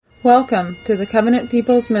Welcome to the Covenant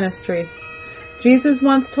People's Ministry. Jesus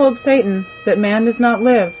once told Satan that man does not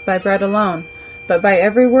live by bread alone, but by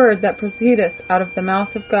every word that proceedeth out of the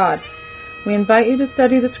mouth of God. We invite you to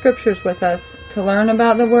study the Scriptures with us to learn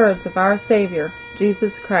about the words of our Savior,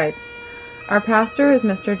 Jesus Christ. Our pastor is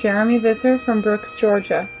Mr. Jeremy Visser from Brooks,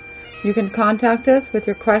 Georgia. You can contact us with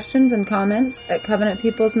your questions and comments at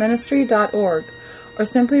covenantpeoplesministry.org or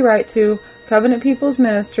simply write to Covenant People's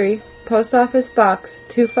Ministry, Post Office Box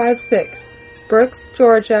 256, Brooks,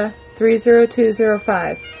 Georgia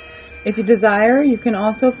 30205. If you desire, you can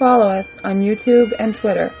also follow us on YouTube and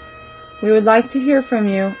Twitter. We would like to hear from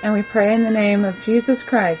you, and we pray in the name of Jesus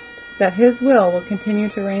Christ that His will continue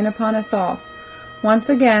to reign upon us all. Once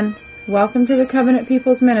again, welcome to the Covenant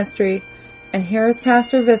People's Ministry, and here is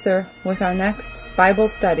Pastor Visser with our next Bible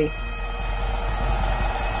study.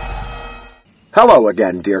 Hello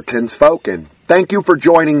again, dear kinsfolk, and thank you for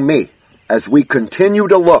joining me as we continue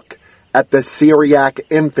to look at the Syriac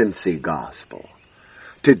Infancy Gospel.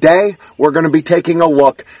 Today, we're going to be taking a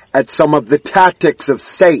look at some of the tactics of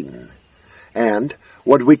Satan and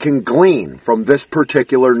what we can glean from this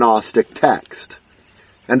particular Gnostic text.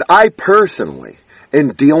 And I personally,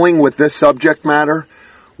 in dealing with this subject matter,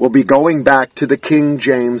 will be going back to the King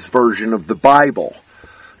James Version of the Bible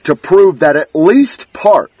to prove that at least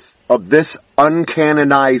parts of this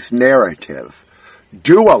uncanonized narrative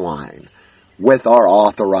do align with our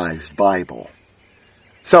authorized Bible.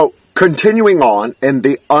 So, continuing on in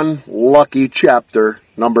the unlucky chapter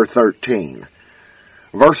number 13,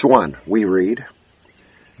 verse 1, we read,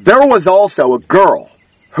 "There was also a girl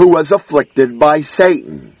who was afflicted by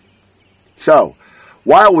Satan." So,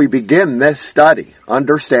 while we begin this study,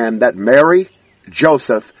 understand that Mary,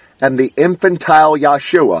 Joseph, and the infantile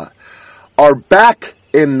Yeshua are back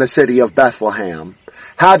in the city of Bethlehem,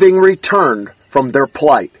 having returned from their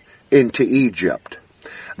plight into Egypt.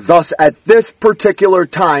 Thus, at this particular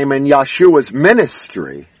time in Yeshua's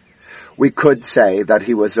ministry, we could say that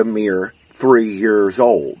he was a mere 3 years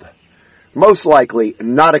old. Most likely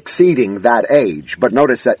not exceeding that age. But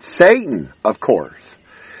notice that Satan, of course,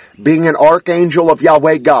 being an archangel of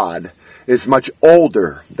Yahweh God, is much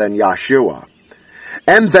older than Yeshua.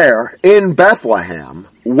 And there, in Bethlehem,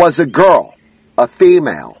 was a girl, a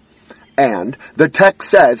female, and the text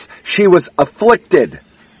says she was afflicted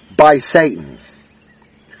by Satan.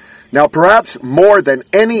 Now, perhaps more than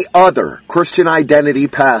any other Christian identity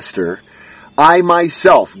pastor, I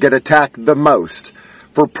myself get attacked the most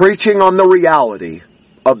for preaching on the reality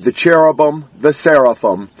of the cherubim, the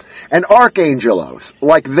seraphim, and archangelos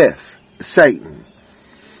like this, Satan.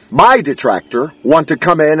 My detractor want to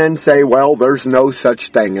come in and say, well, there's no such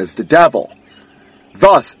thing as the devil.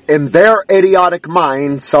 Thus, in their idiotic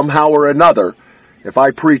mind, somehow or another, if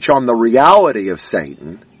I preach on the reality of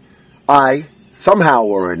Satan, I, somehow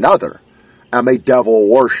or another, am a devil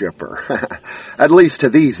worshiper. At least to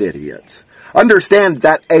these idiots. Understand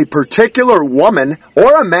that a particular woman,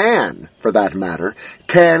 or a man, for that matter,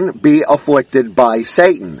 can be afflicted by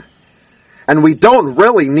Satan. And we don't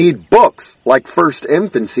really need books like First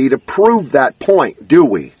Infancy to prove that point, do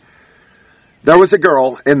we? There was a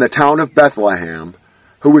girl in the town of Bethlehem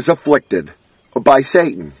who was afflicted by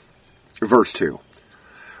Satan. Verse 2.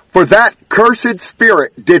 "For that cursed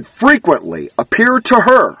spirit did frequently appear to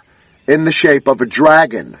her in the shape of a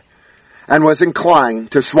dragon, and was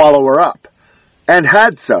inclined to swallow her up, and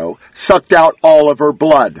had so sucked out all of her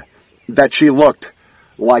blood, that she looked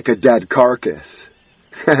like a dead carcass."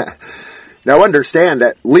 Now understand,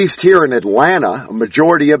 at least here in Atlanta, a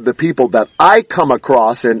majority of the people that I come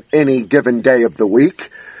across in any given day of the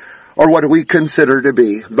week are what we consider to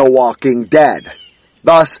be the walking dead.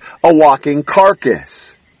 Thus, a walking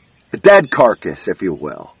carcass. A dead carcass, if you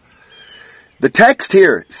will. The text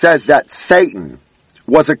here says that Satan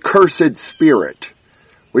was a cursed spirit.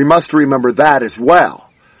 We must remember that as well.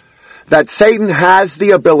 That Satan has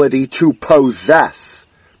the ability to possess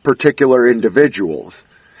particular individuals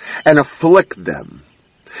and afflict them.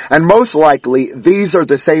 And most likely, these are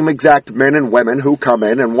the same exact men and women who come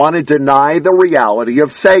in and want to deny the reality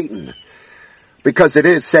of Satan. Because it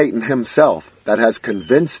is Satan himself that has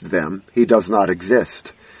convinced them he does not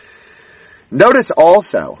exist. Notice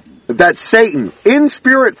also that Satan, in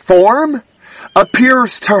spirit form,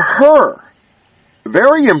 appears to her.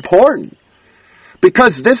 Very important.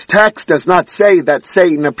 Because this text does not say that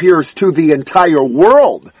Satan appears to the entire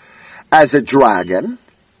world as a dragon.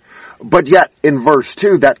 But yet, in verse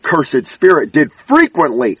 2, that cursed spirit did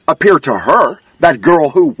frequently appear to her, that girl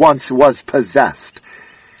who once was possessed,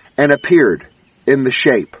 and appeared in the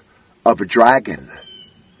shape of a dragon.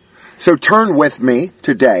 So turn with me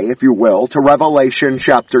today, if you will, to Revelation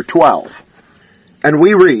chapter 12. And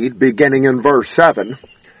we read, beginning in verse 7,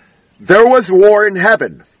 "There was war in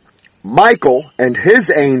heaven. Michael and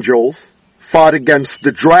his angels fought against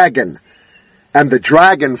the dragon, and the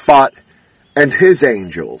dragon fought and his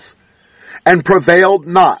angels, and prevailed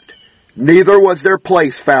not, neither was their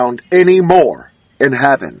place found any more in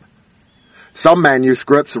heaven." Some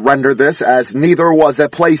manuscripts render this as neither was a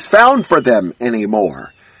place found for them any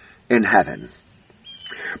more in heaven.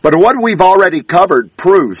 But what we've already covered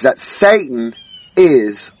proves that Satan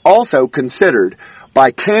is also considered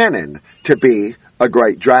by canon to be a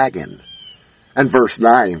great dragon. And verse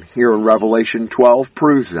 9 here in Revelation 12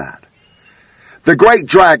 proves that. The great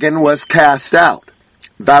dragon was cast out,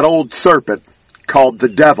 that old serpent called the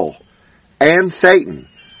devil and Satan,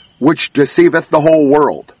 which deceiveth the whole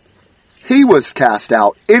world. He was cast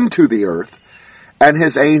out into the earth, and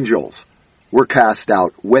his angels were cast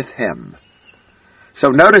out with him. So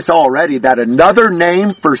notice already that another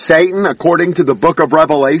name for Satan, according to the book of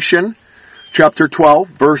Revelation, chapter 12,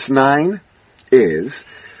 verse 9, is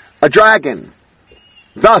a dragon.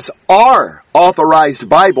 Thus, our authorized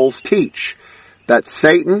Bibles teach that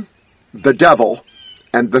Satan, the devil,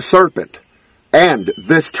 and the serpent, and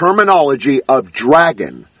this terminology of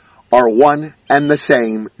dragon, are one and the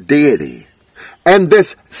same deity. And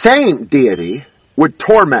this same deity would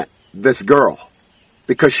torment this girl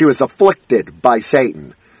because she was afflicted by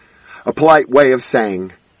Satan. A polite way of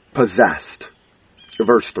saying possessed.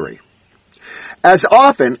 Verse 3. As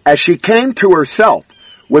often as she came to herself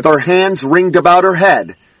with her hands ringed about her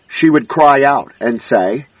head, she would cry out and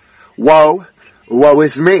say, "Woe, woe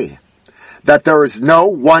is me, that there is no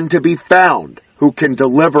one to be found who can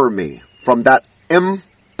deliver me from that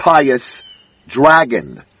impious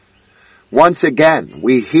dragon." Once again,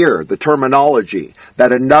 we hear the terminology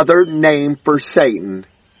that another name for Satan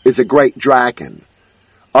is a great dragon.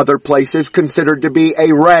 Other places considered to be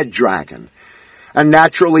a red dragon. And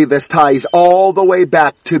naturally this ties all the way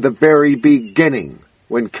back to the very beginning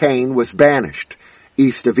when Cain was banished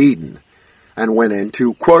east of Eden and went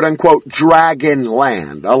into quote-unquote dragon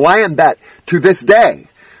land, a land that to this day,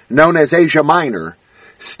 known as Asia Minor,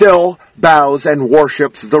 still bows and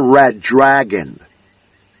worships the red dragon.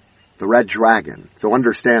 The red dragon. So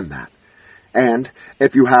understand that. And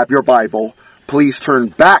if you have your Bible, please turn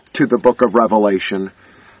back to the book of Revelation.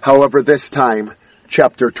 However, this time,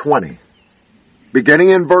 chapter 20. Beginning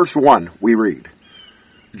in verse 1, we read,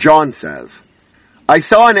 John says, "I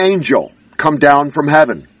saw an angel come down from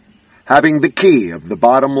heaven, having the key of the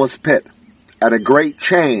bottomless pit, and a great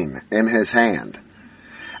chain in his hand.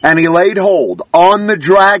 And he laid hold on the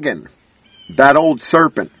dragon, that old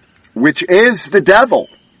serpent, which is the devil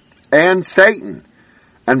and Satan,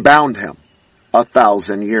 and bound him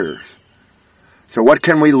 1,000 years." So what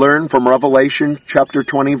can we learn from Revelation chapter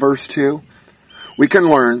 20 verse 2? We can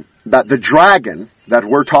learn that the dragon that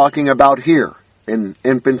we're talking about here in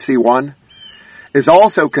Infancy 1 is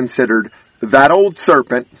also considered that old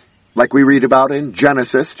serpent, like we read about in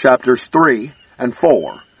Genesis chapters 3 and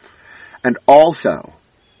 4, and also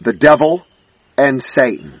the devil and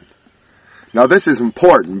Satan. Now this is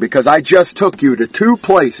important because I just took you to two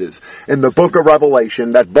places in the book of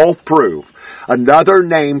Revelation that both prove another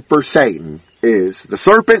name for Satan is the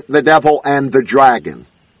serpent, the devil, and the dragon.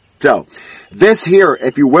 So, this here,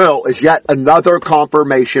 if you will, is yet another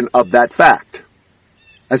confirmation of that fact.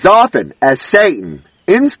 As often as Satan,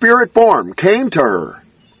 in spirit form, came to her,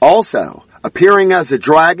 also appearing as a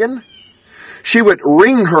dragon, she would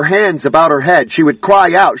wring her hands about her head. She would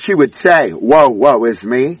cry out. She would say, "Woe, woe is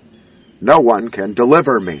me. No one can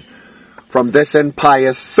deliver me from this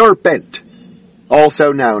impious serpent,"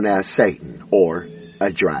 also known as Satan or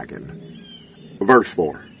a dragon. Verse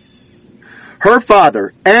 4. Her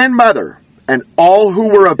father and mother and all who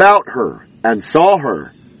were about her and saw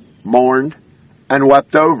her mourned and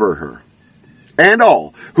wept over her. And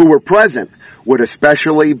all who were present would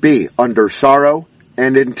especially be under sorrow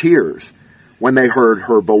and in tears when they heard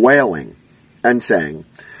her bewailing and saying,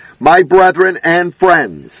 "My brethren and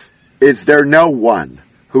friends, is there no one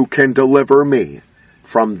who can deliver me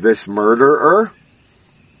from this murderer?"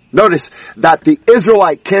 Notice that the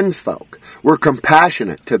Israelite kinsfolk were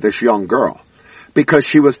compassionate to this young girl because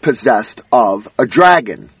she was possessed of a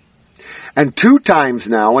dragon. And 2 times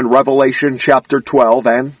now in Revelation chapter 12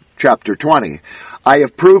 and chapter 20, I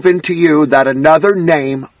have proven to you that another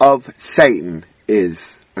name of Satan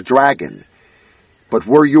is a dragon. But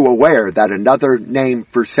were you aware that another name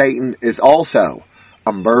for Satan is also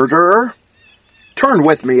a murderer? Turn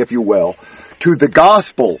with me, if you will, to the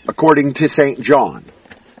Gospel according to St. John.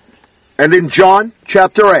 And in John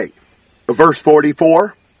chapter 8, verse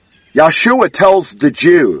 44, Yeshua tells the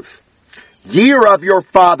Jews, "Ye are of your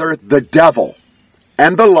father the devil,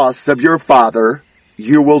 and the lusts of your father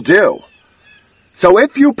you will do. So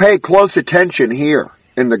if you pay close attention here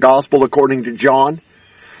in the Gospel according to John,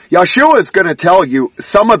 Yeshua is going to tell you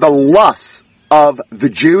some of the lusts of the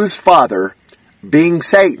Jews' father being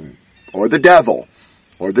Satan, or the devil,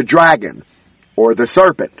 or the dragon, or the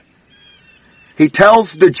serpent. He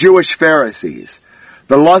tells the Jewish Pharisees,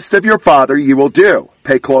 the lust of your father you will do.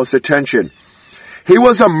 Pay close attention. He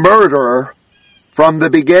was a murderer from the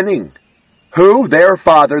beginning. Who? Their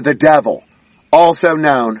father, the devil, also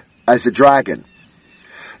known as the dragon.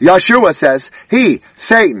 Yeshua says, he,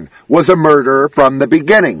 Satan, was a murderer from the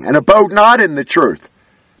beginning, and abode not in the truth,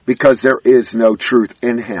 because there is no truth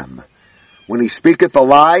in him. When he speaketh a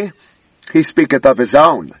lie, he speaketh of his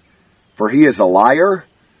own, for he is a liar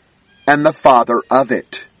and the father of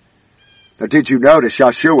it. Now did you notice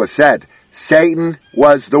Yeshua said, Satan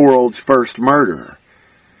was the world's first murderer.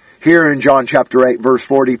 Here in John chapter 8 verse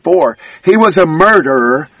 44, he was a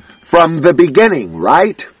murderer from the beginning,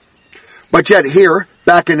 right? But yet here,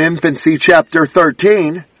 back in Infancy chapter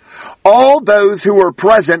 13, all those who were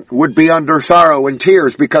present would be under sorrow and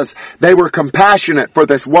tears because they were compassionate for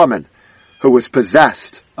this woman who was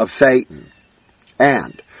possessed of Satan,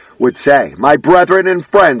 and would say, my brethren and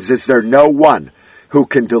friends, is there no one who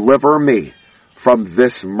can deliver me from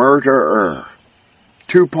this murderer?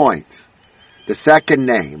 2 points. The second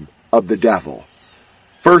name of the devil.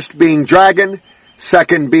 First being dragon,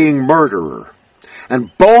 second being murderer. And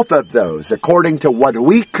both of those, according to what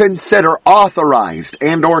we consider authorized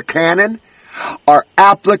and or canon, are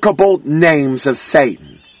applicable names of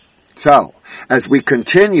Satan. So, as we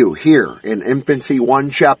continue here in Infancy 1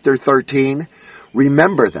 chapter 13,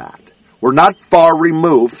 remember that. We're not far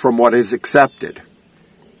removed from what is accepted.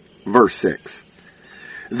 Verse 6.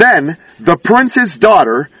 Then the prince's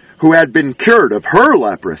daughter, who had been cured of her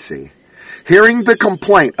leprosy, hearing the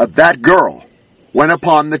complaint of that girl, went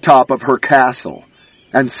upon the top of her castle,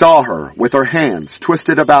 and saw her with her hands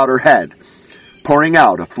twisted about her head, pouring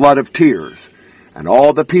out a flood of tears, and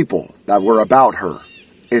all the people that were about her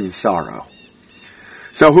in sorrow.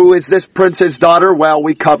 So who is this prince's daughter? Well,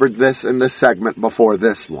 we covered this in the segment before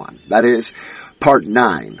this one. That is, part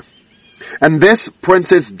 9. And this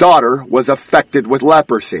prince's daughter was affected with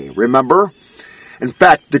leprosy, remember? In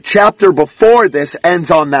fact, the chapter before this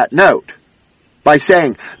ends on that note by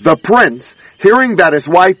saying, the prince, hearing that his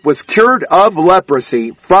wife was cured of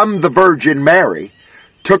leprosy from the Virgin Mary,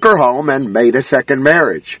 took her home and made a second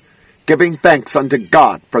marriage, giving thanks unto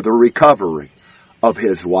God for the recovery of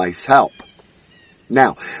his wife's health.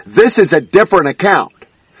 Now, this is a different account.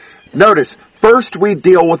 Notice, first we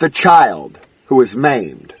deal with a child who is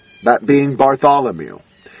maimed, that being Bartholomew.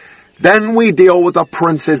 Then we deal with a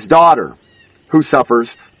prince's daughter who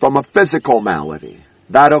suffers from a physical malady,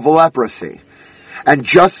 that of leprosy. And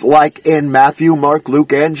just like in Matthew, Mark,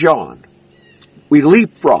 Luke, and John, we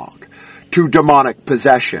leapfrog to demonic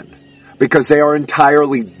possession because they are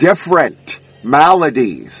entirely different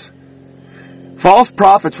maladies. False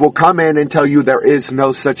prophets will come in and tell you there is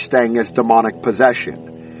no such thing as demonic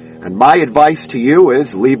possession. And my advice to you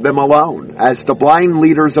is leave them alone. As the blind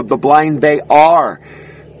leaders of the blind they are,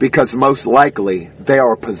 because most likely they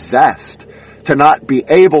are possessed to not be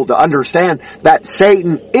able to understand that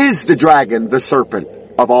Satan is the dragon, the serpent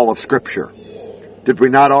of all of Scripture. Did we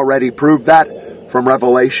not already prove that from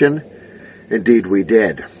Revelation? Indeed we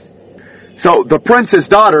did. So the prince's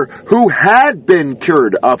daughter, who had been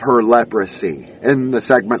cured of her leprosy in the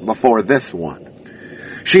segment before this one,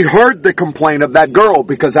 she heard the complaint of that girl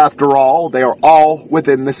because after all, they are all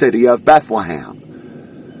within the city of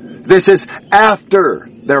Bethlehem. This is after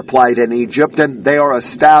their plight in Egypt and they are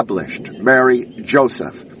established, Mary,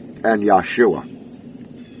 Joseph, and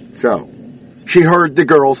Yeshua. So, she heard the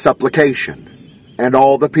girl's supplication and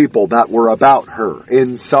all the people that were about her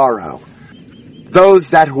in sorrow.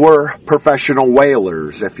 Those that were professional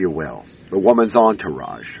wailers, if you will. The woman's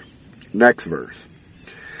entourage. Next verse.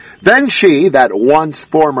 Then she, that once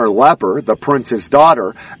former leper, the prince's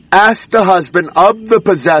daughter, asked the husband of the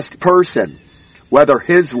possessed person whether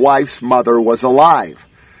his wife's mother was alive.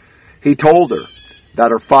 He told her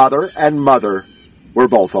that her father and mother were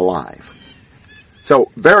both alive.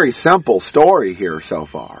 So, very simple story here so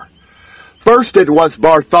far. First, it was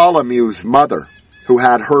Bartholomew's mother who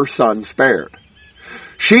had her son spared.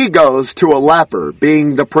 She goes to a leper,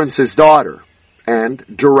 being the prince's daughter, and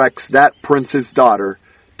directs that prince's daughter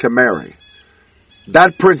to Mary.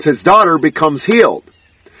 That prince's daughter becomes healed.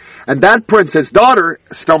 And that prince's daughter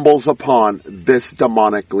stumbles upon this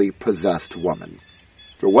demonically possessed woman.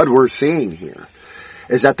 So what we're seeing here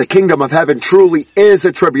is that the kingdom of heaven truly is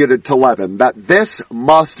attributed to leaven, that this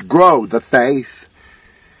must grow, the faith.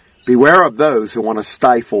 Beware of those who want to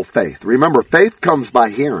stifle faith. Remember, faith comes by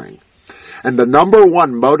hearing. And the number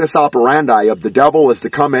one modus operandi of the devil is to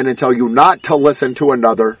come in and tell you not to listen to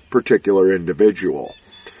another particular individual.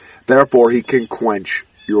 Therefore, he can quench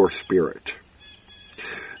your spirit.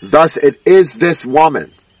 Thus, it is this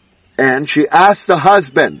woman. And she asked the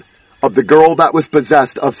husband of the girl that was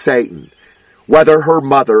possessed of Satan whether her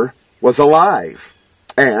mother was alive.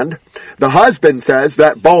 And the husband says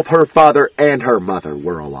that both her father and her mother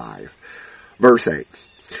were alive. Verse 8.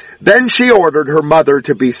 Then she ordered her mother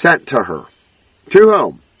to be sent to her. To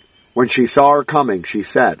whom? When she saw her coming, she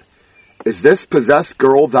said, Is this possessed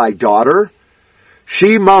girl thy daughter?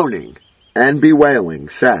 She, moaning and bewailing,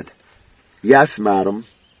 said, Yes, madam,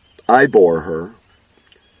 I bore her.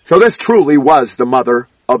 So this truly was the mother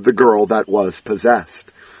of the girl that was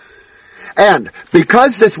possessed. And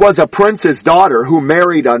because this was a prince's daughter who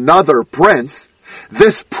married another prince,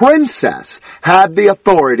 this princess had the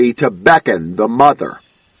authority to beckon the mother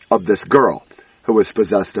of this girl who was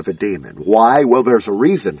possessed of a demon. Why? Well, there's a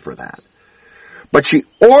reason for that. But she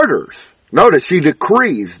orders, notice she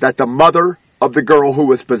decrees that the mother of the girl who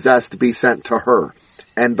was possessed be sent to her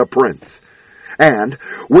and the prince. And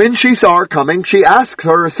when she saw her coming, she asks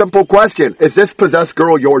her a simple question, Is this possessed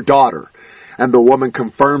girl your daughter? And the woman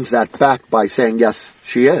confirms that fact by saying, Yes,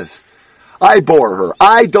 she is. I bore her.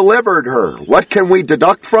 I delivered her. What can we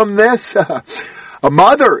deduct from this? A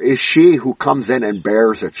mother is she who comes in and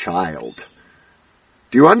bears a child.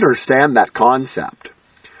 Do you understand that concept?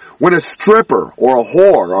 When a stripper or a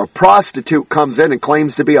whore or a prostitute comes in and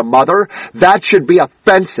claims to be a mother, that should be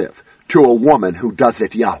offensive to a woman who does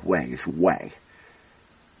it Yahweh's way.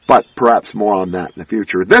 But perhaps more on that in the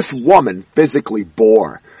future. This woman physically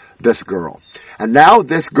bore this girl. And now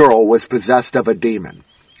this girl was possessed of a demon.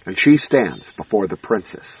 And she stands before the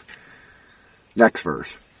princess. Next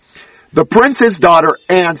verse. The prince's daughter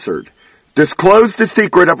answered, Disclose the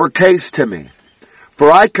secret of her case to me.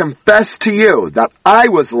 For I confess to you that I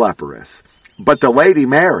was leprous, but the Lady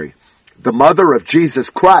Mary, the mother of Jesus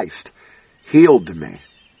Christ, healed me.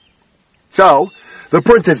 So, the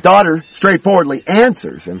prince's daughter straightforwardly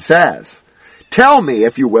answers and says, Tell me,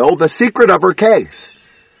 if you will, the secret of her case.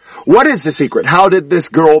 What is the secret? How did this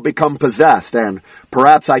girl become possessed? And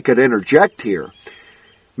perhaps I could interject here.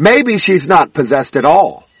 Maybe she's not possessed at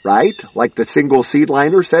all, right? Like the single seed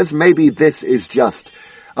liner says, maybe this is just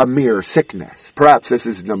a mere sickness. Perhaps this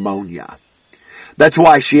is pneumonia. That's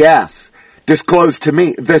why she asks, Disclose to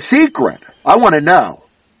me the secret. I want to know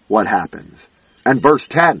what happens. And verse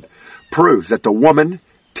 10 proves that the woman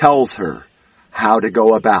tells her how to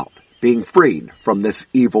go about being freed from this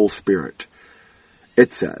evil spirit.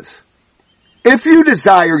 It says, If you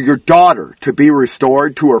desire your daughter to be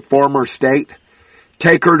restored to her former state,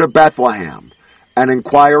 take her to Bethlehem and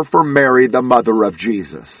inquire for Mary, the mother of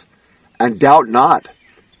Jesus. And doubt not,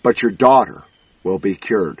 but your daughter will be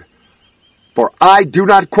cured. For I do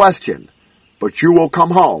not question, but you will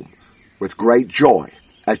come home with great joy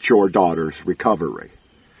at your daughter's recovery.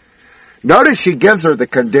 Notice she gives her the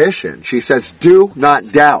condition. She says, do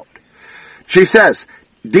not doubt. She says,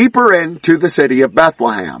 deeper into the city of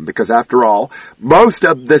Bethlehem, because after all, most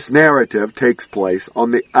of this narrative takes place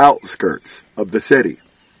on the outskirts of the city.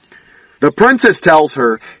 The princess tells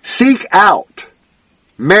her, seek out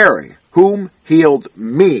Mary, whom healed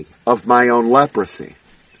me of my own leprosy.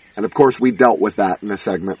 And of course, we dealt with that in a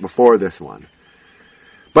segment before this one.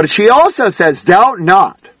 But she also says, doubt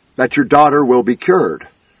not that your daughter will be cured.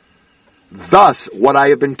 Thus, what I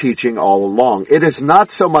have been teaching all along, it is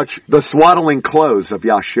not so much the swaddling clothes of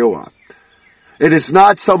Yeshua. It is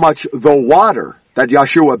not so much the water that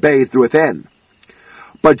Yeshua bathed within.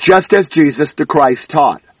 But just as Jesus the Christ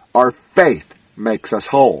taught, our faith makes us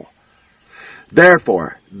whole.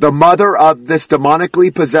 Therefore, the mother of this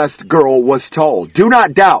demonically possessed girl was told, do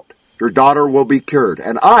not doubt, your daughter will be cured.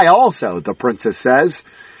 And I also, the princess says,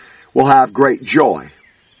 will have great joy,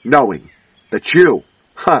 knowing that you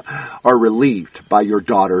are relieved by your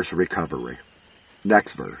daughter's recovery.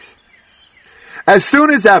 Next verse. As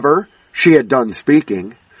soon as ever she had done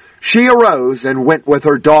speaking, she arose and went with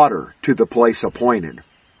her daughter to the place appointed,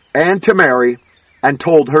 and to Mary, and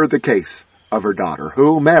told her the case of her daughter.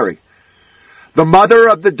 Who? Mary. The mother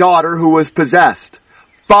of the daughter who was possessed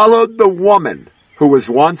followed the woman who was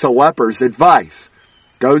once a leper's advice,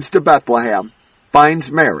 goes to Bethlehem,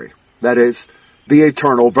 finds Mary, that is, the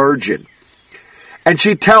eternal virgin. And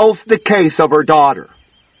she tells the case of her daughter.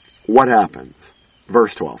 What happens?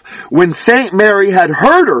 Verse 12. When Saint Mary had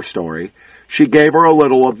heard her story, she gave her a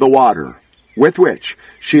little of the water with which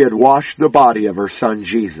she had washed the body of her son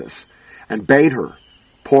Jesus, and bade her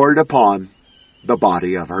pour it upon the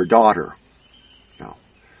body of her daughter. Now,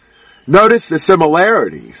 Notice the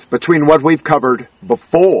similarities between what we've covered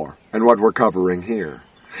before and what we're covering here.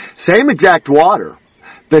 Same exact water.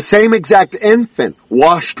 The same exact infant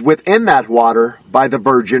washed within that water by the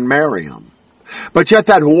Virgin Mary. But yet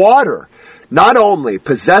that water not only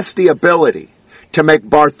possessed the ability to make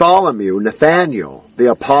Bartholomew, Nathaniel,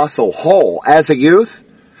 the apostle, whole as a youth,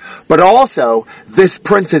 but also this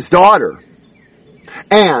prince's daughter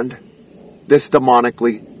and this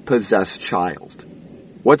demonically possessed child.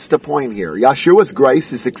 What's the point here? Yeshua's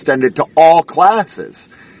grace is extended to all classes.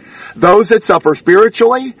 Those that suffer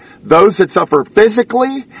spiritually, those that suffer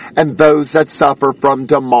physically, and those that suffer from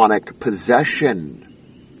demonic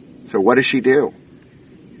possession. So what does she do?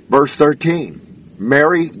 Verse 13,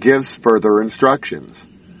 Mary gives further instructions.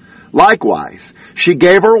 Likewise, she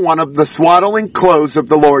gave her one of the swaddling clothes of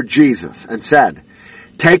the Lord Jesus, and said,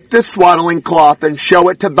 Take this swaddling cloth and show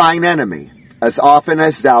it to thine enemy, as often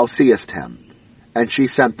as thou seest him. And she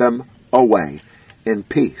sent them away in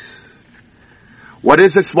peace. What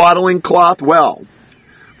is a swaddling cloth? Well,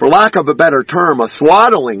 for lack of a better term, a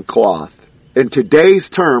swaddling cloth in today's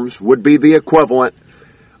terms would be the equivalent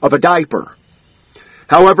of a diaper.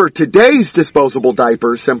 However, today's disposable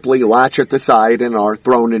diapers simply latch at the side and are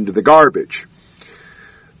thrown into the garbage.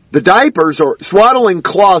 The diapers or swaddling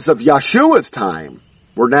cloths of Yeshua's time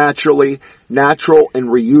were natural and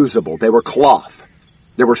reusable. They were cloth.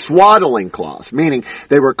 They were swaddling cloths, meaning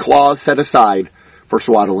they were cloths set aside for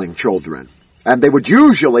swaddling children. And they would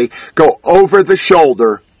usually go over the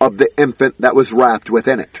shoulder of the infant that was wrapped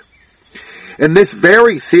within it. In this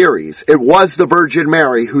very series, it was the Virgin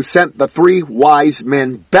Mary who sent the 3 wise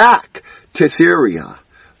men back to Syria,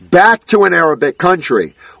 back to an Arabic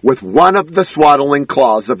country, with one of the swaddling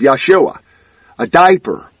cloths of Yeshua, a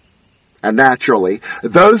diaper. And naturally,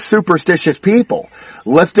 those superstitious people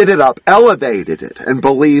lifted it up, elevated it, and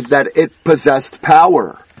believed that it possessed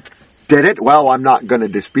power. Did it? Well, I'm not going to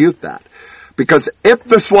dispute that. Because if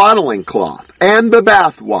the swaddling cloth and the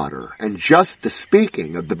bath water and just the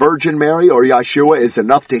speaking of the Virgin Mary or Yeshua is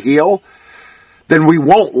enough to heal, then we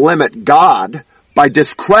won't limit God by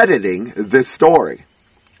discrediting this story.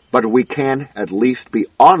 But we can at least be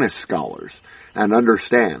honest scholars and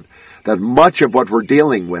understand that much of what we're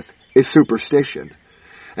dealing with is superstition.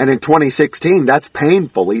 And in 2016, that's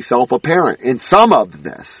painfully self-apparent in some of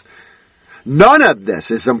this. None of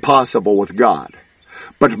this is impossible with God.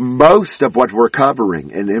 But most of what we're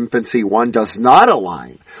covering in Infancy 1 does not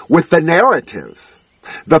align with the narratives.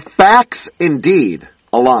 The facts indeed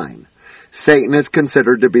align. Satan is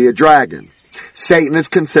considered to be a dragon. Satan is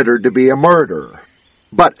considered to be a murderer.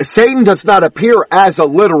 But Satan does not appear as a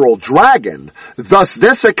literal dragon. Thus,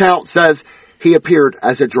 this account says he appeared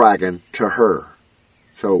as a dragon to her.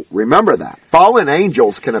 So remember that. Fallen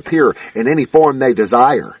angels can appear in any form they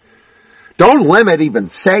desire. Don't limit even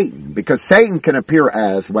Satan, because Satan can appear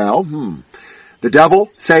as, the devil,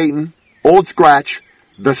 Satan, Old Scratch,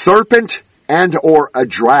 the serpent, and or a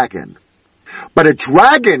dragon. But a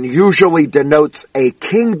dragon usually denotes a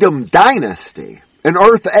kingdom dynasty, an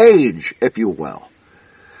earth age, if you will.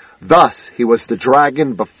 Thus, he was the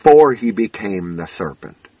dragon before he became the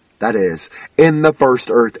serpent. That is, in the first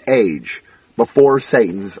earth age, before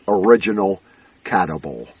Satan's original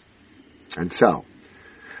catable. And so,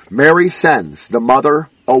 Mary sends the mother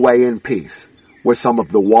away in peace with some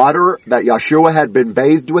of the water that Yeshua had been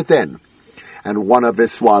bathed within and one of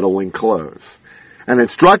his swaddling clothes, and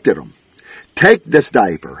instructed him, take this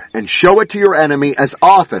diaper and show it to your enemy as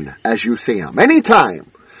often as you see him.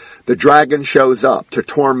 Anytime the dragon shows up to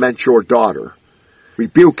torment your daughter,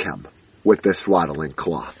 rebuke him with this swaddling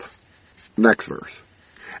cloth. Next verse.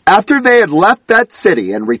 After they had left that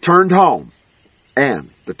city and returned home, and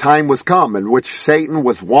the time was come in which Satan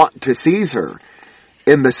was wont to seize her,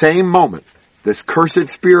 in the same moment this cursed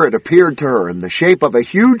spirit appeared to her in the shape of a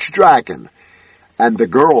huge dragon, and the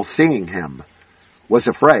girl, seeing him, was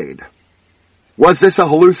afraid. Was this a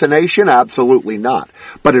hallucination? Absolutely not.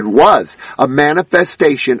 But it was a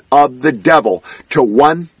manifestation of the devil to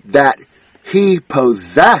one that he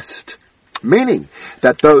possessed. Meaning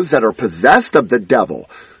that those that are possessed of the devil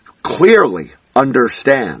clearly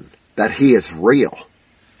understand that he is real,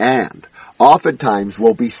 and oftentimes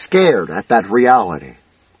will be scared at that reality.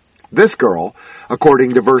 This girl,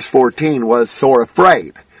 according to verse 14, was sore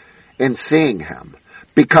afraid in seeing him,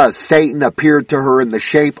 because Satan appeared to her in the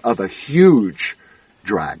shape of a huge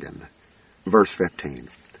dragon. Verse 15.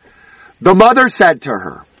 The mother said to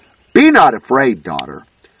her, Be not afraid, daughter.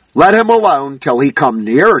 Let him alone till he come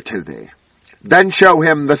near to thee. Then show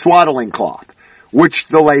him the swaddling cloth, which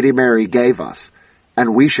the Lady Mary gave us,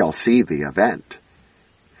 and we shall see the event.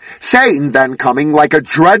 Satan then coming like a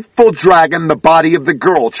dreadful dragon, the body of the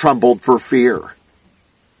girl trembled for fear.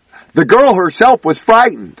 The girl herself was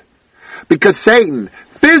frightened because Satan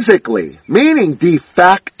physically, meaning de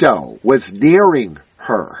facto, was nearing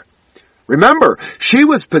her. Remember, she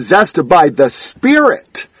was possessed by the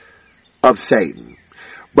spirit of Satan.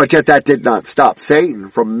 But yet that did not stop Satan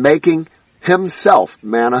from making himself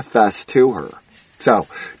manifest to her. So,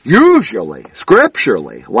 usually,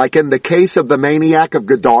 scripturally, like in the case of the maniac of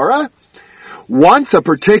Gadara, once a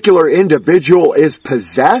particular individual is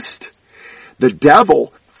possessed, the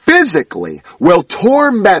devil physically will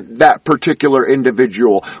torment that particular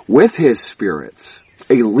individual with his spirits,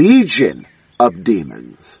 a legion of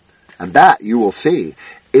demons. And that, you will see,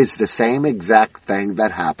 is the same exact thing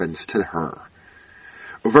that happens to her.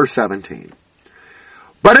 Verse 17.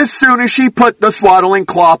 But as soon as she put the swaddling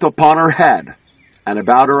cloth upon her head and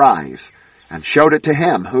about her eyes, and showed it to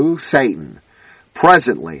him, who? Satan,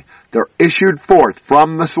 presently there issued forth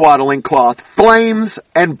from the swaddling cloth flames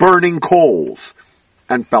and burning coals,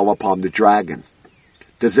 and fell upon the dragon.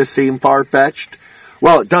 Does this seem far-fetched?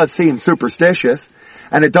 Well, it does seem superstitious,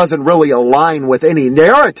 and it doesn't really align with any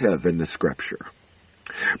narrative in the scripture.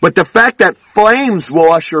 But the fact that flames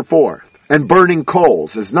will usher forth and burning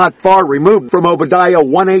coals is not far removed from Obadiah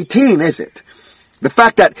 1:18, is it? The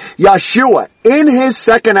fact that Yeshua, in his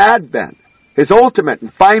second advent, his ultimate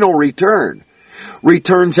and final return,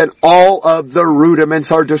 returns and all of the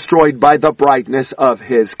rudiments are destroyed by the brightness of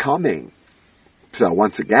his coming. So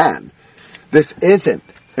once again, this isn't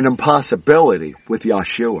an impossibility with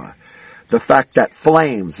Yeshua. The fact that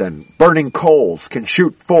flames and burning coals can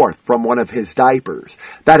shoot forth from one of his diapers.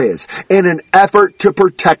 That is, in an effort to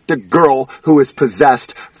protect a girl who is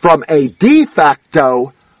possessed from a de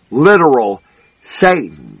facto, literal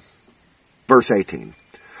Satan. Verse 18.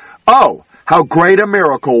 Oh, how great a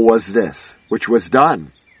miracle was this, which was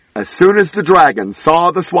done. As soon as the dragon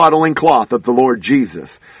saw the swaddling cloth of the Lord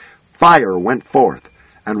Jesus, fire went forth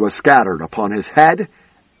and was scattered upon his head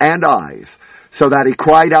and eyes, so that he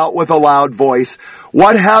cried out with a loud voice,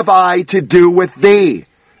 What have I to do with thee,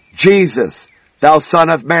 Jesus, thou Son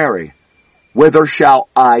of Mary? Whither shall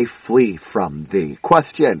I flee from thee?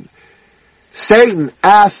 Question. Satan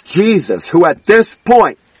asked Jesus, who at this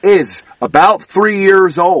point is about 3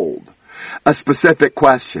 years old, a specific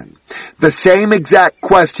question. The same exact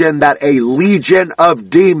question that a legion of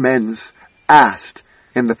demons asked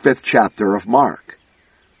in the 5th chapter of Mark.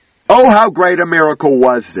 Oh, how great a miracle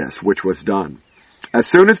was this, which was done. As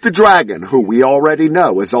soon as the dragon, who we already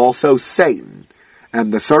know is also Satan, and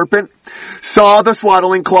the serpent, saw the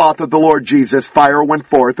swaddling cloth of the Lord Jesus, fire went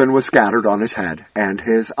forth and was scattered on his head and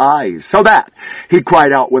his eyes. So that he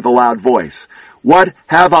cried out with a loud voice, What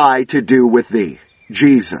have I to do with thee,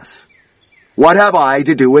 Jesus? What have I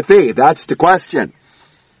to do with thee? That's the question.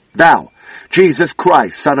 Thou, Jesus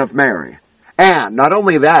Christ, Son of Mary. And not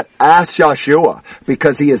only that, ask Yeshua,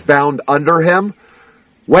 because he is bound under him,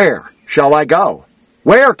 Where shall I go?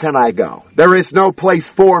 Where can I go? There is no place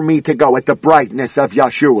for me to go at the brightness of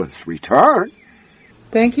Yeshua's return.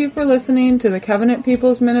 Thank you for listening to the Covenant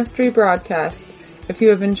People's Ministry broadcast. If you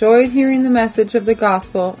have enjoyed hearing the message of the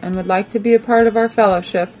gospel and would like to be a part of our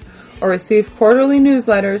fellowship or receive quarterly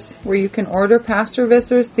newsletters where you can order Pastor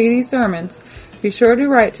Visser's CD sermons, be sure to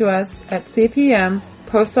write to us at CPM,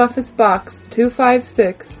 Post Office Box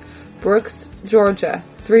 256, Brooks, Georgia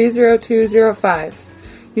 30205.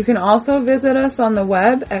 You can also visit us on the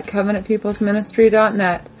web at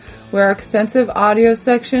covenantpeoplesministry.net, where our extensive audio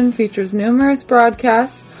section features numerous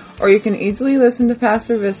broadcasts, or you can easily listen to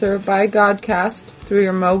Pastor Visser by Godcast through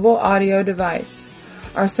your mobile audio device.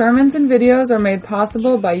 Our sermons and videos are made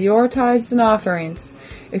possible by your tithes and offerings.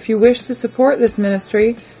 If you wish to support this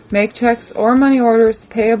ministry, make checks or money orders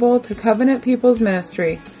payable to Covenant People's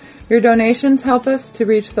Ministry. Your donations help us to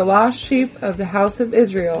reach the lost sheep of the house of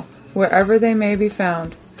Israel, wherever they may be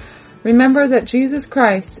found. Remember that Jesus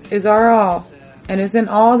Christ is our all, and is in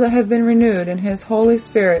all that have been renewed in His Holy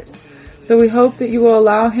Spirit. So we hope that you will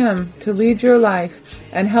allow Him to lead your life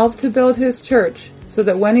and help to build His church, so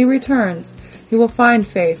that when He returns, He will find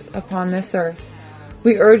faith upon this earth.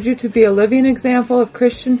 We urge you to be a living example of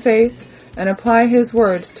Christian faith and apply His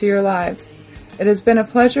words to your lives. It has been a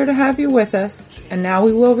pleasure to have you with us, and now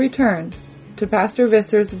we will return to Pastor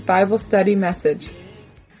Visser's Bible study message.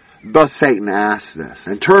 Thus Satan asked this,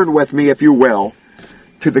 and turn with me, if you will,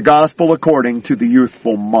 to the Gospel according to the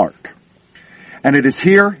youthful Mark. And it is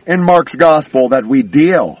here in Mark's Gospel that we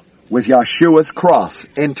deal with Yeshua's cross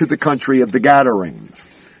into the country of the Gadarenes.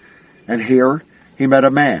 And here he met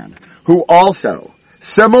a man who also,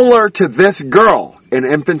 similar to this girl in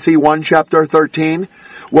Infancy 1 chapter 13,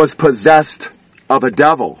 was possessed of a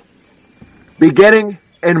devil. Beginning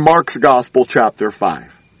in Mark's Gospel, chapter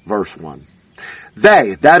 5, verse 1.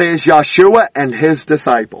 They, that is Yeshua and his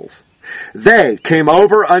disciples, they came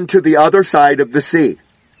over unto the other side of the sea,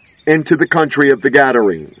 into the country of the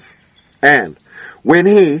Gadarenes. And when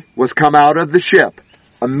he was come out of the ship,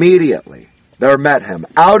 immediately there met him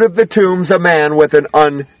out of the tombs a man with an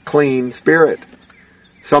unclean spirit.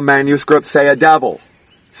 Some manuscripts say a devil,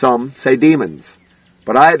 some say demons.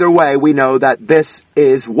 But either way, we know that this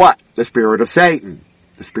is what? The spirit of Satan,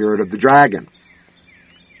 the spirit of the dragon.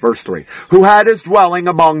 Verse 3, who had his dwelling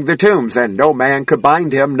among the tombs, and no man could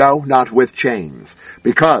bind him, no, not with chains.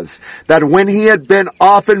 Because that when he had been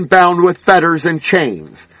often bound with fetters and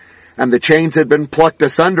chains, and the chains had been plucked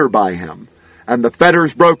asunder by him, and the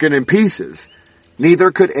fetters broken in pieces, neither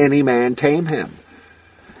could any man tame him.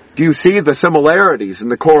 Do you see the similarities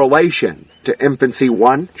and the correlation to Infancy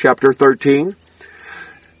 1, chapter 13?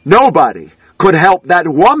 Nobody could help that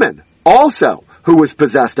woman also who was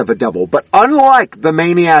possessed of a devil. But unlike the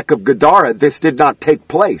maniac of Gadara, this did not take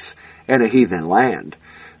place in a heathen land.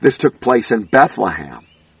 This took place in Bethlehem,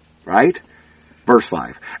 right? Verse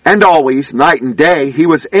 5, and always, night and day, he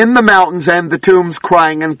was in the mountains and the tombs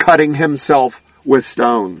crying and cutting himself with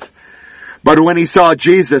stones. But when he saw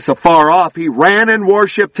Jesus afar off, he ran and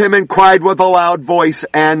worshipped him and cried with a loud voice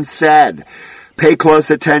and said, pay close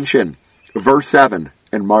attention, verse 7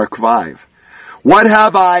 in Mark 5. What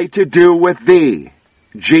have I to do with thee,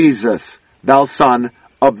 Jesus, thou Son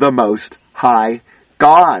of the Most High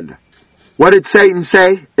God? What did Satan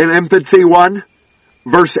say in Infancy 1,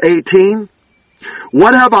 verse 18?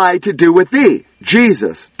 What have I to do with thee,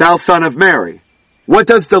 Jesus, thou Son of Mary? What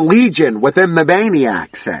does the legion within the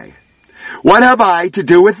maniac say? What have I to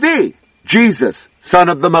do with thee, Jesus, Son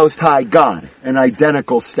of the Most High God? An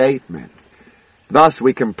identical statement. Thus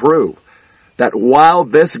we can prove that while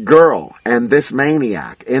this girl and this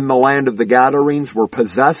maniac in the land of the Gadarenes were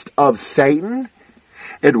possessed of Satan,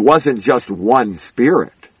 it wasn't just one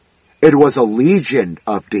spirit. It was a legion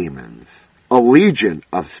of demons, a legion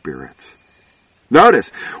of spirits. Notice,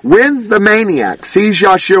 when the maniac sees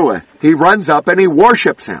Yeshua, he runs up and he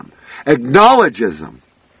worships him, acknowledges him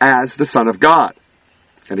as the Son of God.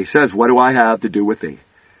 And he says, what do I have to do with thee?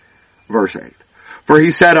 Verse 8, for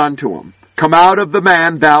he said unto him, come out of the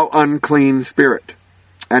man, thou unclean spirit.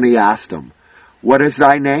 And he asked him, what is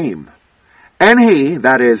thy name? And he,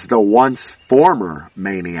 that is the once former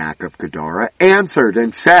maniac of Gadara, answered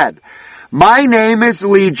and said, my name is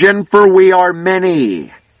Legion, for we are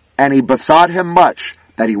many. And he besought him much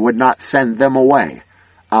that he would not send them away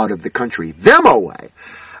out of the country. Them away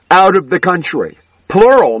out of the country.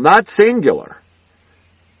 Plural, not singular.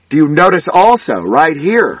 Do you notice also right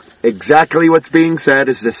here, exactly what's being said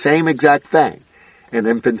is the same exact thing in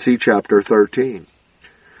Infancy chapter 13.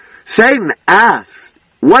 Satan asks,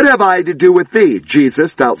 what have I to do with thee,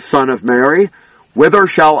 Jesus, thou Son of Mary? Whither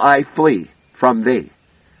shall I flee from thee?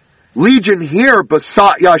 Legion here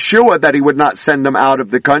besought Yeshua that he would not send them out of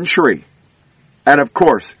the country. And of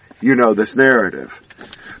course, you know this narrative.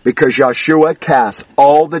 Because Yeshua cast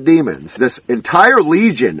all the demons, this entire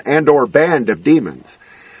legion and or band of demons,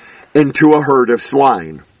 into a herd of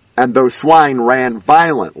swine. And those swine ran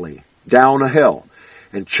violently down a hill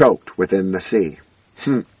and choked within the sea.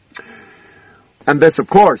 And this, of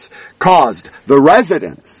course, caused the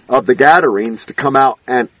residents of the Gadarenes to come out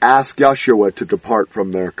and ask Yeshua to depart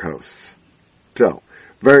from their coasts. So,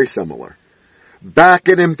 very similar. Back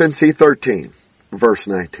in Infancy 13, verse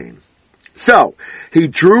 19. So, he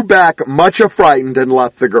drew back much affrighted and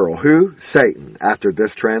left the girl, who? Satan, after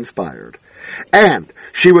this transpired. And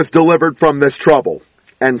she was delivered from this trouble,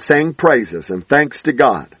 and sang praises and thanks to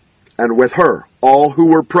God, and with her all who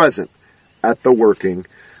were present at the working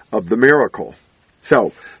of the miracle.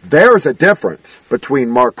 So, there's a difference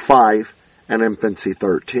between Mark 5 and Infancy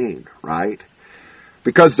 13, right?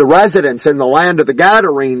 Because the residents in the land of the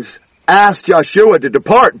Gadarenes asked Yeshua to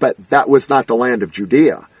depart, but that was not the land of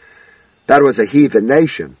Judea. That was a heathen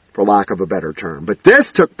nation, for lack of a better term. But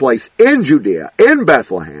this took place in Judea, in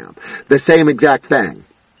Bethlehem. The same exact thing.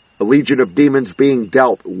 A legion of demons being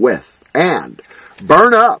dealt with and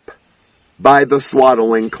burned up by the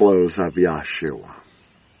swaddling clothes of Yeshua.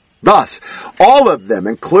 Thus, all of them,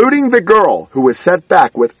 including the girl who was set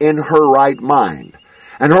back within her right mind,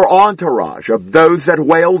 and her entourage of those that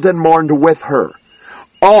wailed and mourned with her,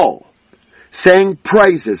 all sang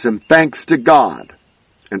praises and thanks to God,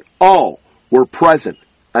 and all were present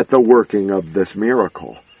at the working of this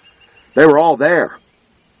miracle. They were all there.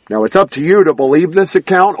 Now it's up to you to believe this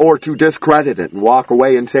account or to discredit it and walk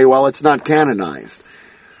away and say, well, it's not canonized.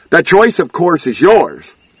 That choice, of course, is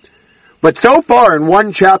yours. But so far in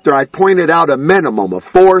one chapter, I pointed out a minimum of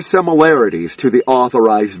 4 similarities to the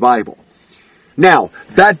Authorized Bible. Now,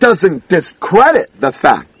 that doesn't discredit the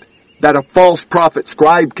fact that a false prophet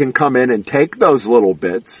scribe can come in and take those little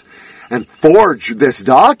bits and forge this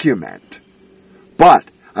document. But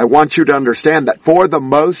I want you to understand that for the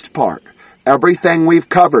most part, everything we've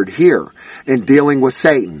covered here in dealing with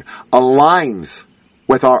Satan aligns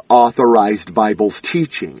with our Authorized Bible's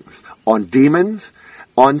teachings on demons,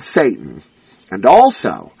 on Satan, and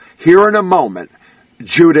also, here in a moment,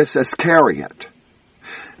 Judas Iscariot.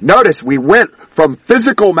 Notice we went from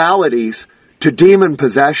physical maladies to demon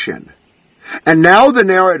possession. And now the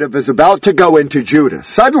narrative is about to go into Judas.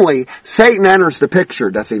 Suddenly, Satan enters the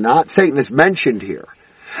picture, does he not? Satan is mentioned here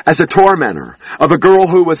as a tormentor of a girl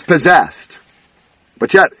who was possessed.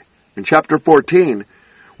 But yet, in chapter 14,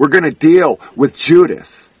 we're going to deal with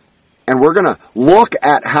Judas. And we're going to look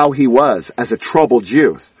at how he was as a troubled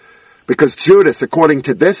youth. Because Judas, according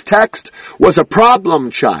to this text, was a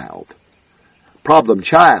problem child. Problem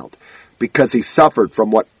child because he suffered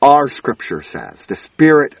from what our scripture says, the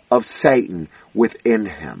spirit of Satan within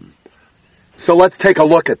him. So let's take a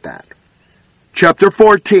look at that. Chapter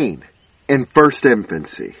 14, in first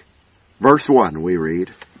infancy. Verse 1, we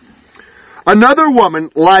read, "Another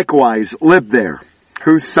woman likewise lived there,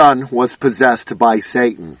 whose son was possessed by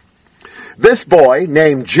Satan. This boy,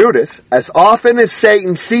 named Judas, as often as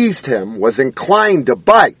Satan seized him, was inclined to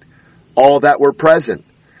bite all that were present.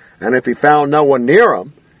 And if he found no one near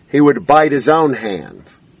him, he would bite his own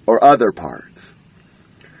hands or other parts."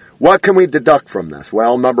 What can we deduct from this?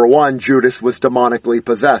 Well, number 1, Judas was demonically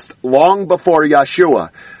possessed long before Yeshua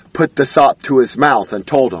put the sop to his mouth and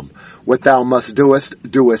told him, "What thou must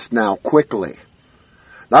doest now quickly."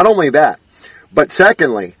 Not only that, but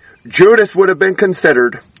secondly, Judas would have been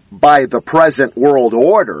considered by the present world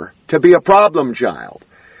order to be a problem child.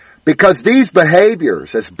 Because these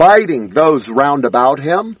behaviors, as biting those round about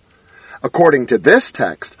him, according to this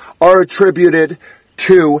text, are attributed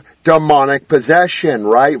to demonic possession,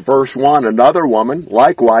 right? Verse 1, "Another woman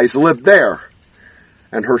likewise lived there,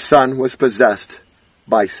 and her son was possessed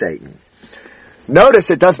by Satan." Notice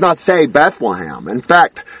it does not say Bethlehem. In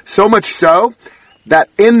fact, so much so that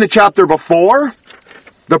in the chapter before,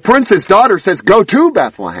 the prince's daughter says, "Go to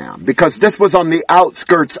Bethlehem," because this was on the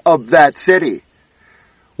outskirts of that city.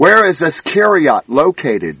 Where is Iscariot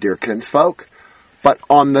located, dear kinsfolk? But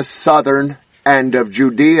on the southern end of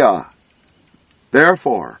Judea.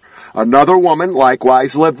 Therefore, another woman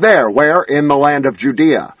likewise lived there, where? In the land of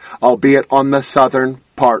Judea, albeit on the southern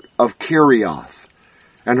part of Kirioth.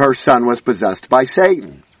 And her son was possessed by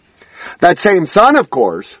Satan. That same son, of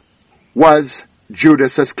course, was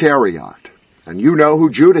Judas Iscariot. And you know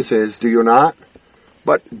who Judas is, do you not?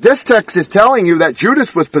 But this text is telling you that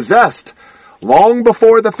Judas was possessed long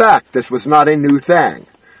before the fact. This was not a new thing.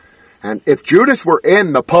 And if Judas were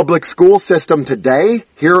in the public school system today,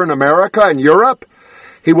 here in America and Europe,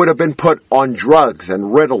 he would have been put on drugs and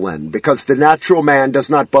Ritalin, because the natural man does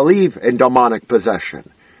not believe in demonic possession.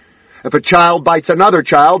 If a child bites another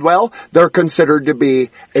child, well, they're considered to be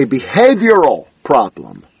a behavioral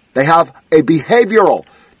problem. They have a behavioral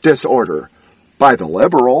disorder by the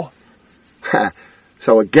liberal.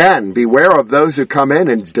 So again, beware of those who come in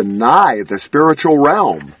and deny the spiritual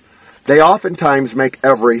realm. They oftentimes make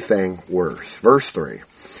everything worse. Verse 3.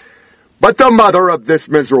 "But the mother of this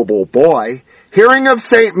miserable boy, hearing of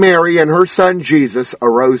St. Mary and her son Jesus,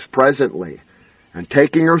 arose presently, and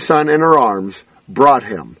taking her son in her arms, brought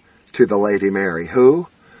him to the Lady Mary." Who?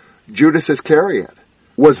 Judas Iscariot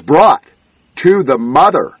was brought to the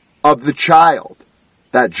mother of the child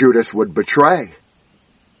that Judas would betray.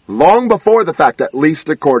 Long before the fact, at least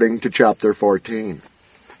according to chapter 14.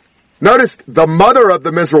 Notice the mother of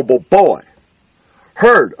the miserable boy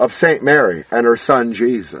heard of St. Mary and her son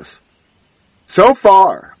Jesus. So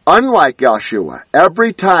far, unlike Yeshua,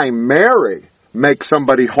 every time Mary makes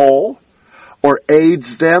somebody whole or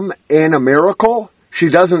aids them in a miracle, she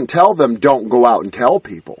doesn't tell them, "Don't go out and tell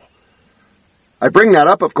people." I bring that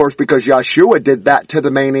up, of course, because Yeshua did that to the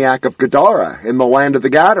maniac of Gadara in the land of the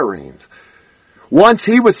Gadarenes. Once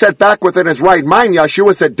he was set back within his right mind,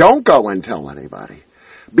 Yeshua said, "Don't go and tell anybody,"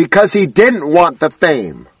 because he didn't want the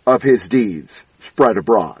fame of his deeds spread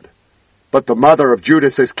abroad. But the mother of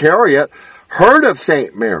Judas Iscariot heard of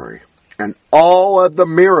St. Mary and all of the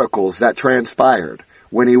miracles that transpired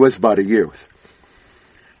when he was but a youth.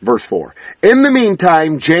 Verse 4. "In the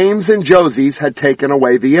meantime, James and Joses had taken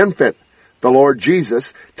away the infant, the Lord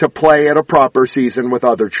Jesus, to play at a proper season with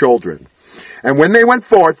other children. And when they went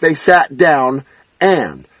forth, they sat down,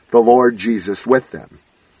 and the Lord Jesus with them.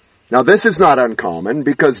 Now this is not uncommon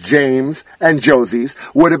because James and Joses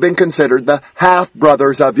would have been considered the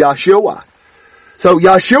half-brothers of Yeshua. So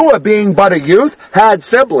Yeshua, being but a youth, had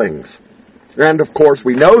siblings. And of course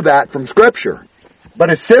we know that from Scripture. But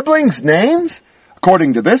his siblings' names,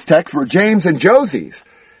 according to this text, were James and Joses.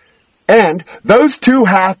 And those two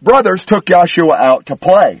half-brothers took Yeshua out to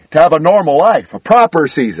play, to have a normal life, a proper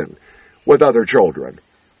season with other children.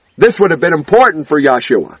 This would have been important for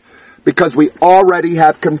Yeshua, because we already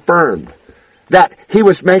have confirmed that he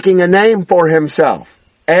was making a name for himself,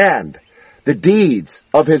 and the deeds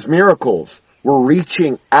of his miracles were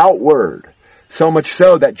reaching outward, so much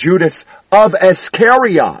so that Judas of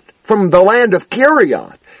Iscariot, from the land of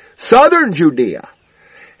Kiriath, southern Judea,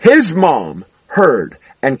 his mom heard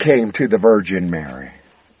and came to the Virgin Mary.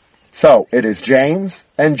 So it is James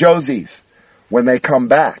and Joses. When they come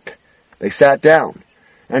back, they sat down,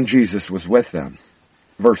 and Jesus was with them.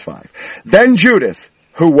 Verse 5. Then Judas,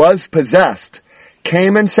 who was possessed,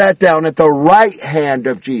 came and sat down at the right hand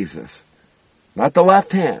of Jesus. Not the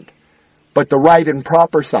left hand, but the right and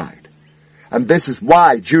proper side. And this is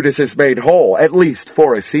why Judas is made whole, at least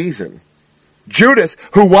for a season. Judas,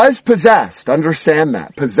 who was possessed, understand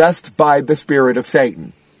that, possessed by the spirit of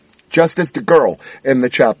Satan, just as the girl in the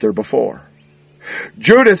chapter before.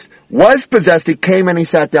 Judas was possessed. He came and he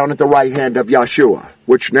sat down at the right hand of Yeshua,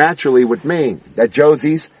 which naturally would mean that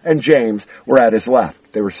Joses and James were at his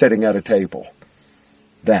left. They were sitting at a table.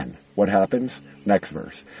 Then, what happens? Next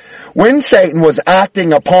verse. When Satan was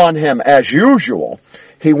acting upon him as usual,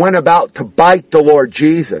 he went about to bite the Lord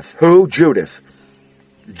Jesus. Who? Judas.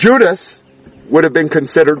 Judas would have been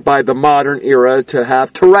considered by the modern era to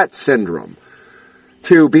have Tourette's syndrome,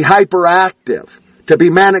 to be hyperactive, to be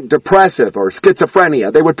manic depressive or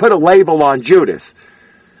schizophrenia. They would put a label on Judas.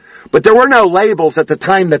 But there were no labels at the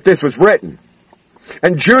time that this was written.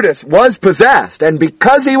 And Judas was possessed. And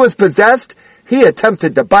because he was possessed, he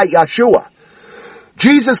attempted to bite Yeshua.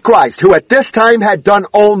 Jesus Christ, who at this time had done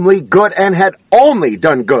only good and had only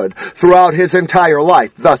done good throughout his entire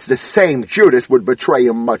life. Thus the same Judas would betray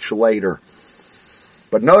him much later.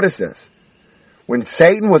 But notice this. When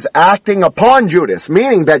Satan was acting upon Judas,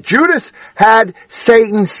 meaning that Judas had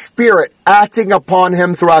Satan's spirit acting upon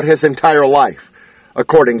him throughout his entire life,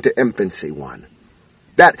 according to Infancy 1.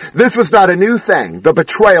 That this was not a new thing, the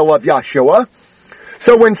betrayal of Yeshua.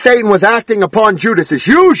 So when Satan was acting upon Judas as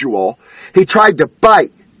usual, he tried to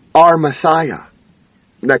bite our Messiah.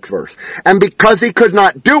 Next verse. And because he could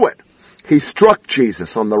not do it, he struck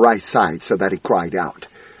Jesus on the right side so that he cried out.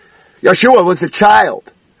 Yeshua was a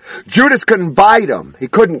child. Judas couldn't bite him. He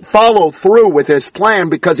couldn't follow through with his plan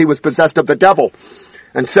because he was possessed of the devil.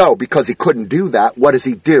 And so, because he couldn't do that, what does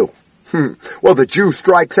he do? Well, the Jew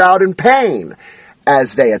strikes out in pain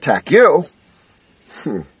as they attack you.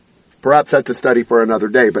 Perhaps that's a study for another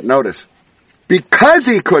day, but notice. Because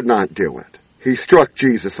he could not do it, he struck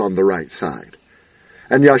Jesus on the right side.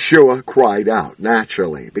 And Yeshua cried out,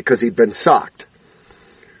 naturally, because he'd been socked.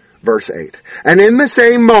 Verse 8. And in the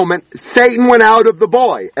same moment, Satan went out of the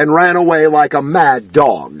boy and ran away like a mad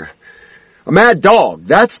dog. A mad dog,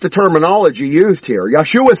 that's the terminology used here.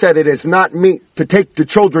 Yeshua said it is not meet to take the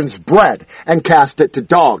children's bread and cast it to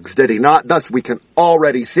dogs, did he not? Thus we can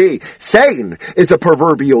already see Satan is a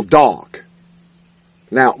proverbial dog.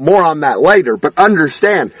 Now, more on that later, but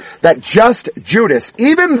understand that just Judas,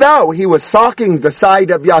 even though he was socking the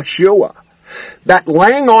side of Yeshua, that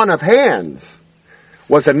laying on of hands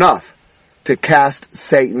was enough to cast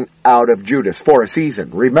Satan out of Judas for a season.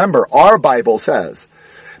 Remember, our Bible says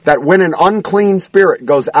that when an unclean spirit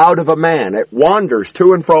goes out of a man, it wanders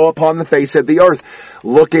to and fro upon the face of the earth,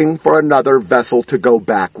 looking for another vessel to go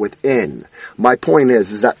back within. My point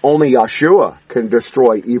is that only Yeshua can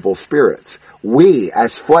destroy evil spirits. We,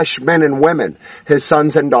 as flesh men and women, his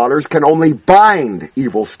sons and daughters, can only bind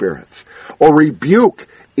evil spirits, or rebuke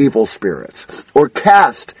evil spirits, or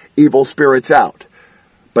cast evil spirits out.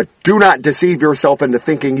 But do not deceive yourself into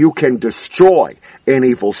thinking you can destroy an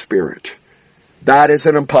evil spirit. That is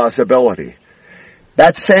an impossibility.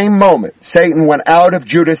 That same moment, Satan went out of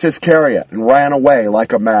Judas Iscariot and ran away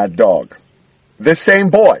like a mad dog. This same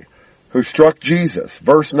boy who struck Jesus,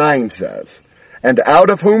 verse 9 says, and out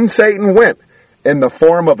of whom Satan went in the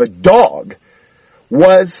form of a dog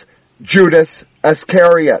was Judas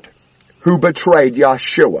Iscariot, who betrayed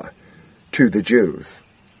Yeshua to the Jews.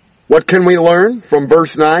 What can we learn from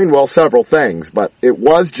verse 9? Well, several things, but it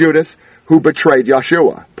was Judas who betrayed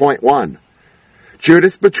Yeshua. Point 1.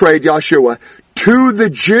 Judas betrayed Yeshua to the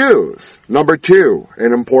Jews. Number 2,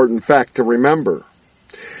 an important fact to remember.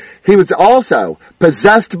 He was also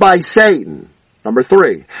possessed by Satan. Number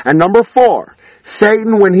 3. And number 4,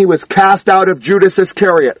 Satan, when he was cast out of Judas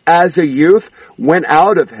Iscariot as a youth, went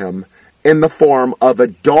out of him in the form of a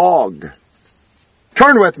dog.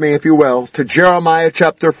 Turn with me, if you will, to Jeremiah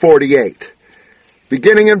chapter 48.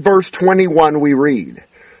 Beginning in verse 21, we read,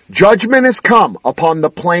 Judgment is come upon the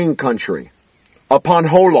plain country, upon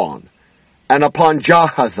Holon, and upon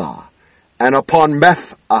Jahazah, and upon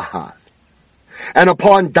Meth-ahath, and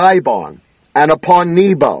upon Dibon, and upon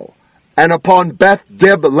Nebo, and upon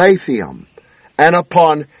Beth-Diblathaim, and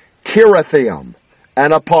upon Kirithaim,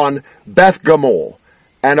 and upon Beth-Gamul,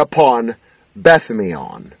 and upon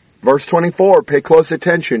Bethmeon. Verse 24, pay close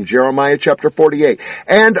attention, Jeremiah chapter 48.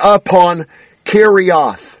 And upon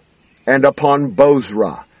Kirioth, and upon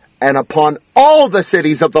Bozrah, and upon all the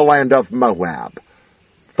cities of the land of Moab,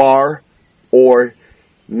 far or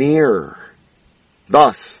near.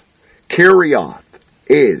 Thus, Kirioth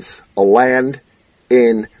is a land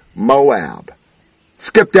in Moab.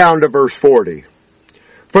 Skip down to verse 40.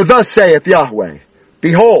 For thus saith Yahweh,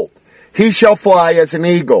 Behold, he shall fly as an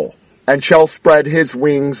eagle, and shall spread his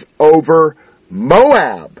wings over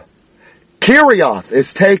Moab. Kirioth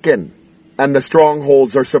is taken, and the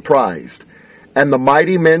strongholds are surprised. And the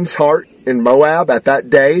mighty men's heart in Moab at that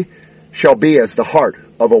day shall be as the heart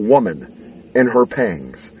of a woman in her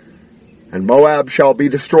pangs. And Moab shall be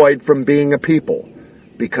destroyed from being a people,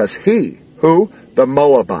 because he, who? The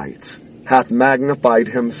Moabites, hath magnified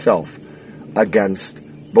himself against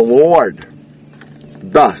the Lord.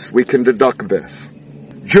 Thus, we can deduct this.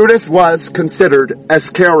 Judas was considered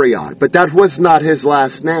Iscariot, but that was not his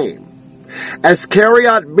last name.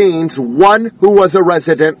 Iscariot means one who was a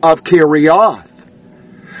resident of Kirioth.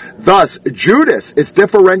 Thus, Judas is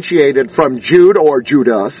differentiated from Jude or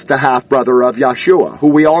Judas, the half-brother of Yeshua, who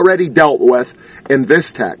we already dealt with in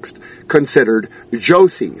this text, considered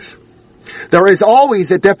Joses. There is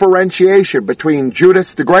always a differentiation between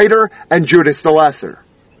Judas the Greater and Judas the Lesser.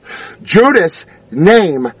 Judas'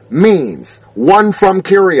 name means one from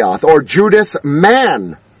Kirioth, or Judas,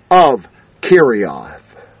 man of Kirioth.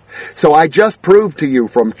 So I just proved to you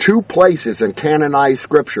from two places in canonized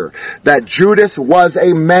scripture that Judas was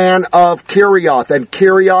a man of Kirioth, and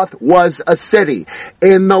Kirioth was a city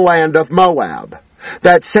in the land of Moab.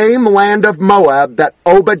 That same land of Moab that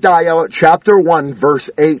Obadiah chapter 1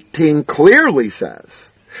 verse 18 clearly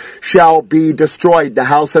says shall be destroyed. The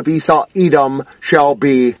house of Esau, Edom, shall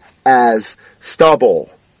be as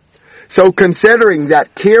stubble. So considering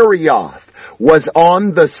that Kirioth was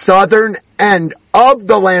on the southern end of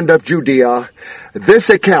the land of Judea, this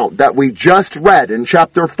account that we just read in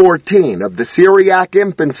chapter 14 of the Syriac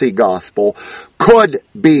Infancy Gospel could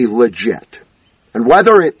be legit. And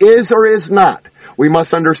whether it is or is not, we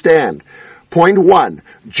must understand. Point 1,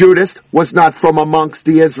 Judas was not from amongst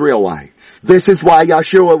the Israelites. This is why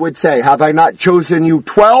Yeshua would say, have I not chosen you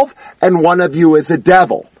 12, and one of you is a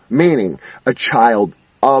devil, meaning a child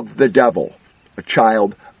of the devil, a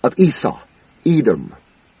child of Esau, Edom.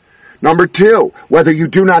 Number 2, whether you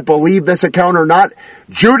do not believe this account or not,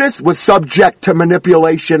 Judas was subject to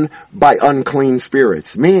manipulation by unclean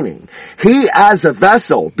spirits, meaning he as a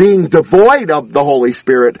vessel, being devoid of the Holy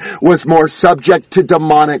Spirit, was more subject to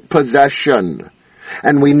demonic possession.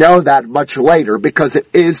 And we know that much later because it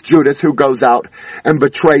is Judas who goes out and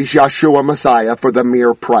betrays Yeshua Messiah for the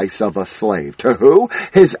mere price of a slave. To who?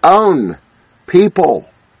 His own people,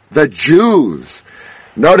 the Jews.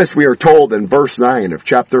 Notice we are told in verse 9 of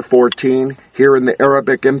chapter 14, here in the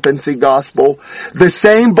Arabic Infancy Gospel, the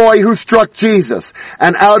same boy who struck Jesus,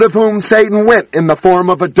 and out of whom Satan went in the form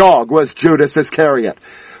of a dog, was Judas Iscariot,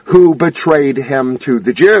 who betrayed him to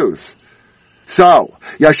the Jews. So,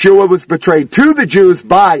 Yeshua was betrayed to the Jews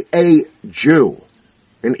by a Jew,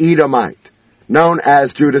 an Edomite, known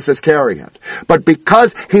as Judas Iscariot. But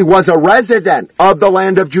because he was a resident of the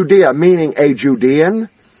land of Judea, meaning a Judean,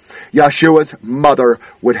 Yeshua's mother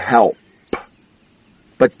would help.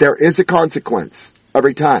 But there is a consequence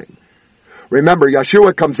every time. Remember,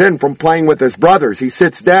 Yeshua comes in from playing with his brothers. He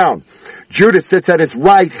sits down. Judas sits at his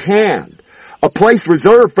right hand, a place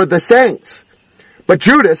reserved for the saints. But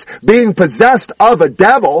Judas, being possessed of a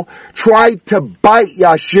devil, tried to bite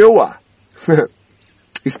Yeshua.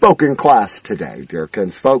 He spoke in class today, dear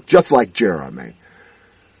kinsfolk, just like Jeremy.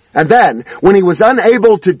 And then, when he was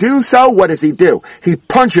unable to do so, what does he do? He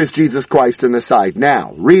punches Jesus Christ in the side.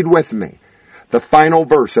 Now, read with me the final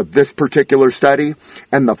verse of this particular study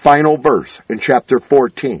and the final verse in chapter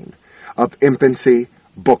 14 of Infancy,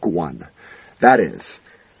 Book 1. That is,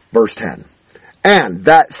 verse 10. And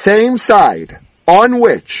that same side on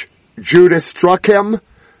which Judas struck him,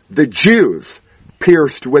 the Jews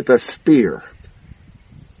pierced with a spear.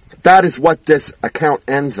 That is what this account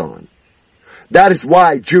ends on. That is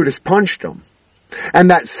why Judas punched him. And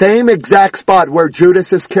that same exact spot where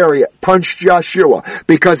Judas Iscariot punched Yeshua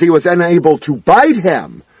because he was unable to bite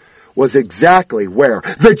him was exactly where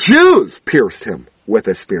the Jews pierced him with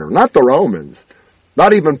a spear. Not the Romans.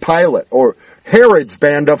 Not even Pilate or Herod's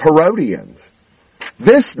band of Herodians.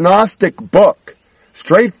 This Gnostic book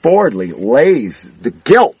straightforwardly lays the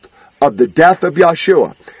guilt of the death of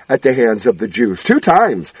Yeshua at the hands of the Jews. 2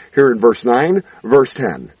 times here in verse 9, verse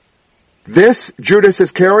 10. This Judas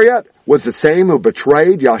Iscariot was the same who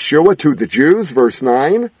betrayed Yeshua to the Jews, verse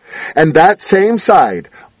 9. And that same side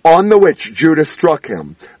on the which Judas struck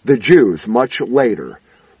him, the Jews much later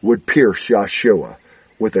would pierce Yeshua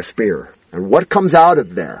with a spear. And what comes out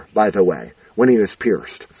of there, by the way, when he was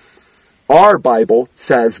pierced? Our Bible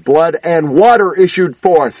says blood and water issued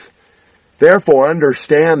forth. Therefore,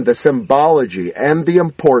 understand the symbology and the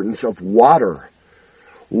importance of water.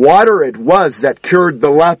 Water it was that cured the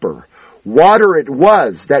leper. Water it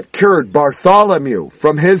was that cured Bartholomew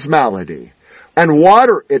from his malady. And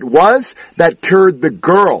water it was that cured the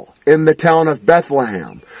girl in the town of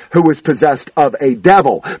Bethlehem who was possessed of a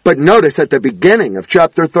devil. But notice at the beginning of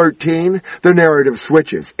chapter 13, the narrative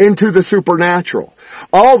switches into the supernatural.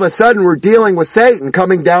 All of a sudden we're dealing with Satan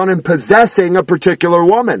coming down and possessing a particular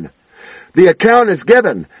woman. The account is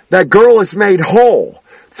given. That girl is made whole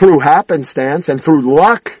through happenstance and through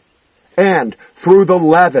luck and through the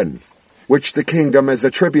leaven which the kingdom is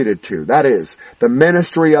attributed to. That is, the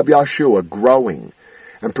ministry of Yeshua growing,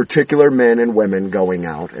 and particular men and women going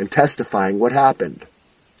out and testifying what happened.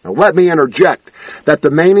 Now let me interject that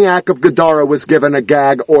the maniac of Gadara was given a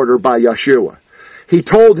gag order by Yeshua. He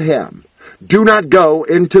told him, do not go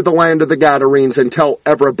into the land of the Gadarenes and tell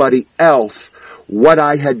everybody else what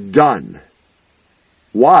I had done.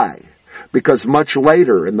 Why? Because much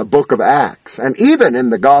later in the book of Acts, and even in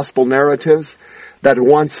the gospel narratives, that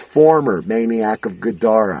once former maniac of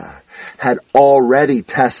Gadara had already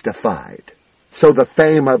testified. So the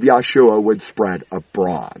fame of Yeshua would spread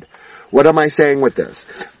abroad. What am I saying with this?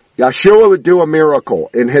 Yeshua would do a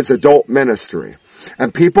miracle in his adult ministry,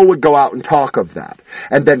 and people would go out and talk of that.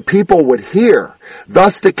 And then people would hear.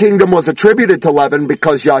 Thus the kingdom was attributed to leaven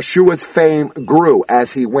because Yeshua's fame grew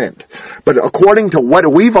as he went. But according to what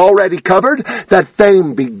we've already covered, that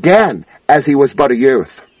fame began as he was but a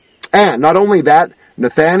youth. And not only that,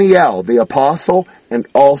 Nathanael, the apostle, and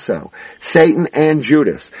also Satan and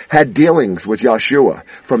Judas had dealings with Yeshua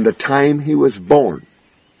from the time he was born.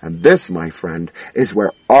 And this, my friend, is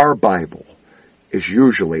where our Bible is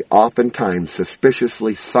usually oftentimes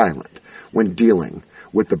suspiciously silent when dealing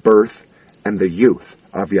with the birth and the youth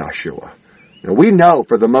of Yeshua. Now we know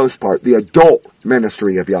for the most part the adult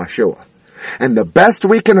ministry of Yeshua. And the best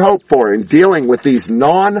we can hope for in dealing with these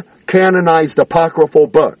non-canonized apocryphal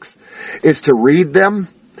books is to read them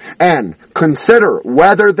and consider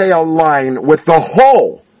whether they align with the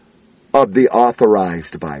whole of the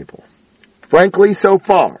authorized Bible. Frankly, so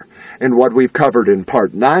far, in what we've covered in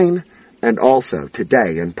part 9 and also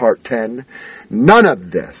today in part 10, none of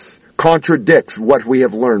this contradicts what we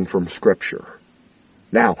have learned from Scripture.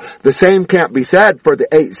 Now, the same can't be said for the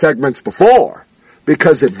 8 segments before,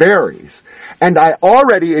 because it varies. And I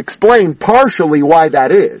already explained partially why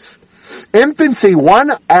that is. Infancy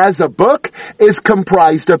 1 as a book is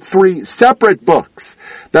comprised of 3 separate books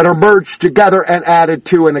that are merged together and added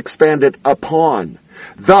to and expanded upon.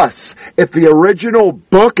 Thus, if the original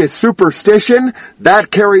book is superstition,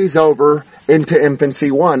 that carries over into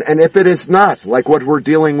Infancy 1. And if it is not, like what we're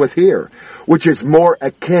dealing with here, which is more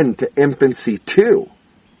akin to Infancy 2,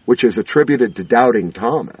 which is attributed to doubting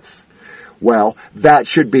Thomas, well, that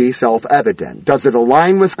should be self-evident. Does it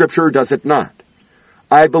align with Scripture or does it not?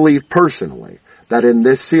 I believe personally that in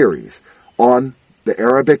this series on the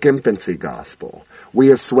Arabic Infancy Gospel, we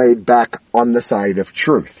have swayed back on the side of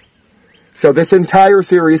truth. So this entire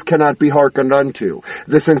series cannot be hearkened unto.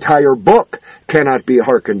 This entire book cannot be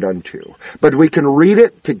hearkened unto. But we can read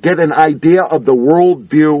it to get an idea of the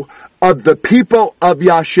worldview of the people of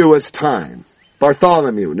Yeshua's time.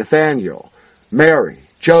 Bartholomew, Nathanael, Mary,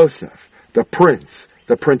 Joseph, the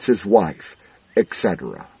prince's wife,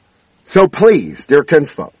 etc. So please, dear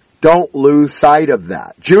kinsfolk, don't lose sight of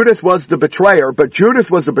that. Judas was the betrayer, but Judas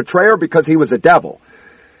was a betrayer because he was a devil.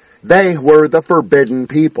 They were the forbidden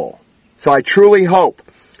people. So I truly hope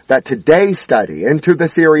that today's study into the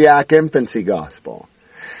Syriac Infancy Gospel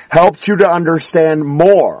helped you to understand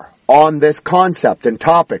more on this concept and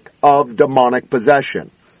topic of demonic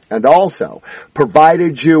possession, and also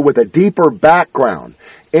provided you with a deeper background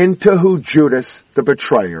into who Judas the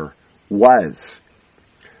betrayer was.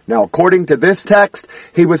 Now, according to this text,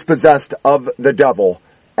 he was possessed of the devil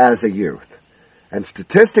as a youth. And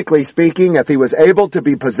statistically speaking, if he was able to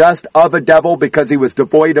be possessed of a devil because he was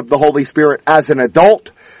devoid of the Holy Spirit as an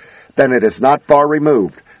adult, then it is not far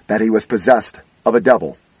removed that he was possessed of a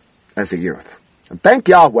devil as a youth. And thank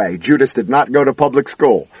Yahweh, Judas did not go to public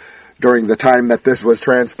school during the time that this was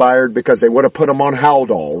transpired, because they would have put him on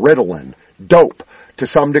Haldol, Ritalin, dope to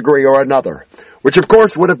some degree or another, which of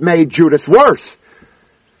course would have made Judas worse.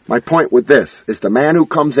 My point with this is the man who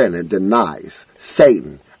comes in and denies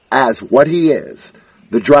Satan as what he is,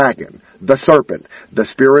 the dragon, the serpent, the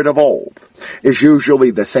spirit of old, is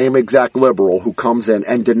usually the same exact liberal who comes in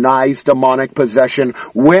and denies demonic possession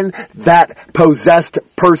when that possessed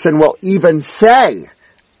person will even say,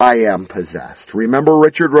 I am possessed. Remember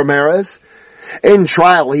Richard Ramirez? In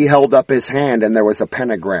trial, he held up his hand and there was a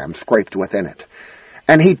pentagram scraped within it.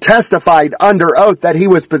 And he testified under oath that he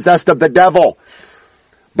was possessed of the devil.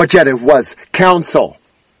 But yet it was counsel.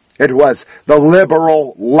 It was the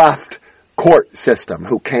liberal left court system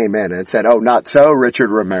who came in and said, oh, not so, Richard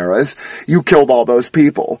Ramirez. You killed all those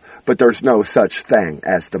people, but there's no such thing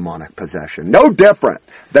as demonic possession. No different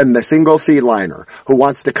than the single sea liner who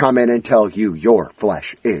wants to come in and tell you your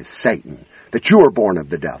flesh is Satan, that you are born of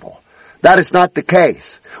the devil. That is not the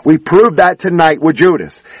case. We proved that tonight with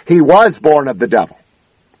Judas. He was born of the devil.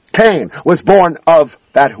 Cain was born of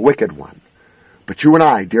that wicked one. But you and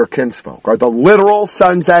I, dear kinsfolk, are the literal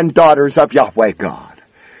sons and daughters of Yahweh God.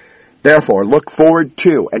 Therefore, look forward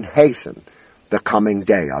to and hasten the coming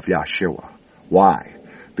day of Yeshua. Why?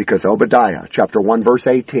 Because Obadiah chapter 1 verse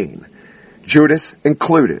 18, Judas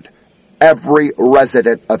included, every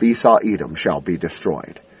resident of Esau Edom shall be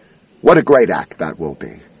destroyed. What a great act that will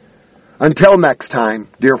be. Until next time,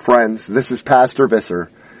 dear friends, this is Pastor Visser,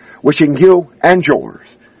 wishing you and yours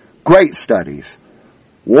great studies,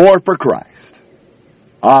 war for Christ.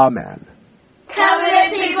 Amen.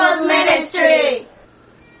 Covenant People's Ministry.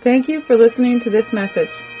 Thank you for listening to this message.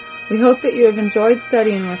 We hope that you have enjoyed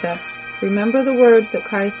studying with us. Remember the words that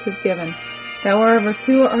Christ has given, that wherever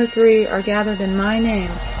 2 or 3 are gathered in my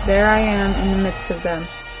name, there I am in the midst of them.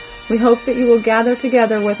 We hope that you will gather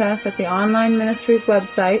together with us at the online ministry's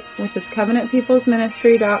website, which is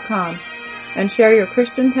covenantpeoplesministry.com, and share your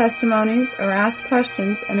Christian testimonies or ask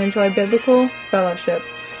questions and enjoy biblical fellowship.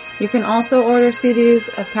 You can also order CDs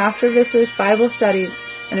of Pastor Visser's Bible studies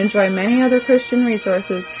and enjoy many other Christian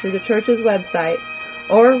resources through the church's website,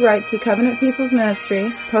 or write to Covenant People's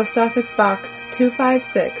Ministry, Post Office Box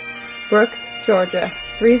 256, Brooks, Georgia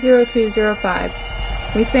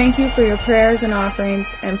 30205. We thank you for your prayers and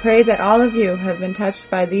offerings and pray that all of you have been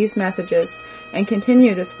touched by these messages and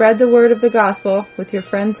continue to spread the word of the gospel with your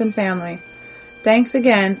friends and family. Thanks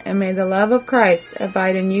again, and may the love of Christ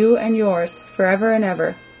abide in you and yours forever and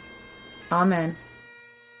ever. Amen.